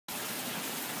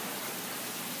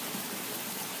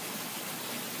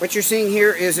What you're seeing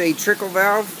here is a trickle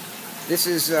valve. This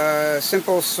is a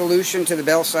simple solution to the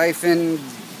bell siphon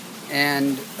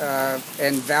and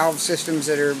valve systems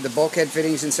that are the bulkhead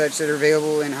fittings and such that are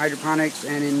available in hydroponics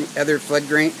and in other flood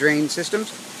drain systems,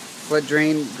 flood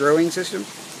drain growing systems.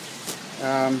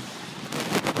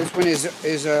 This one is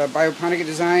a Bioponica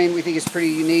design. We think it's pretty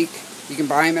unique. You can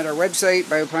buy them at our website,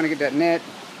 bioponica.net.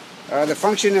 The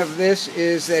function of this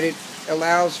is that it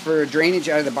allows for drainage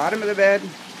out of the bottom of the bed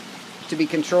to be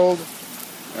controlled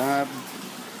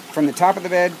from the top of the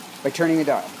bed by turning the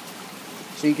dial.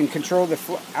 So you can control the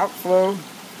outflow,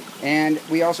 and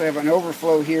we also have an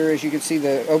overflow here, as you can see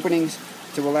the openings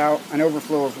to allow an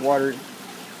overflow of water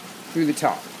through the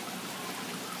top.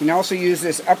 You can also use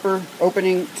this upper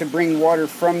opening to bring water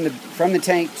from the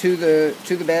tank to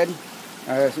the bed.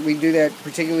 So we do that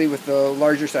particularly with the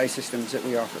larger size systems that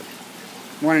we offer,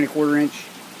 1 1/4 inch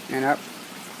and up.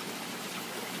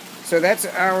 So that's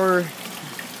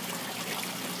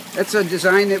a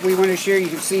design that we want to share. You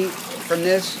can see from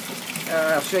this,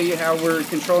 I'll show you how we're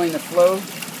controlling the flow.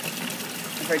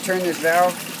 If I turn this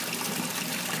valve,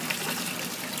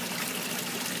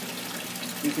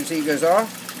 you can see it goes off,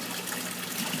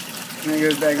 and then it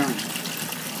goes back on.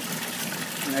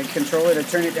 And I control it, I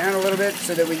turn it down a little bit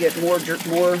so that we get more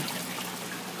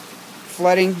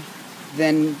flooding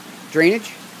than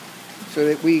drainage. So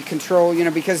that we control,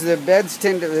 because the beds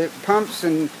the pumps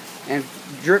and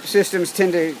drip systems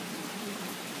tend to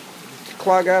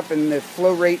clog up and the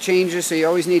flow rate changes, so you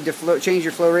always need to change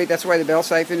your flow rate. That's why the bell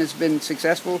siphon has been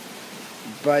successful.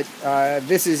 But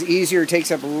this is easier, it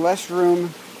takes up less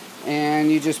room,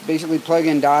 and you just basically plug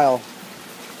in dial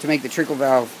to make the trickle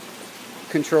valve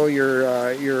control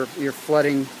your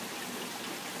flooding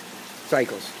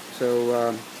cycles.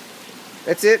 So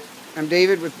that's it. I'm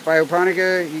David with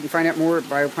Bioponica. You can find out more at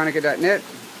bioponica.net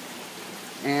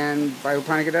and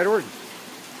bioponica.org.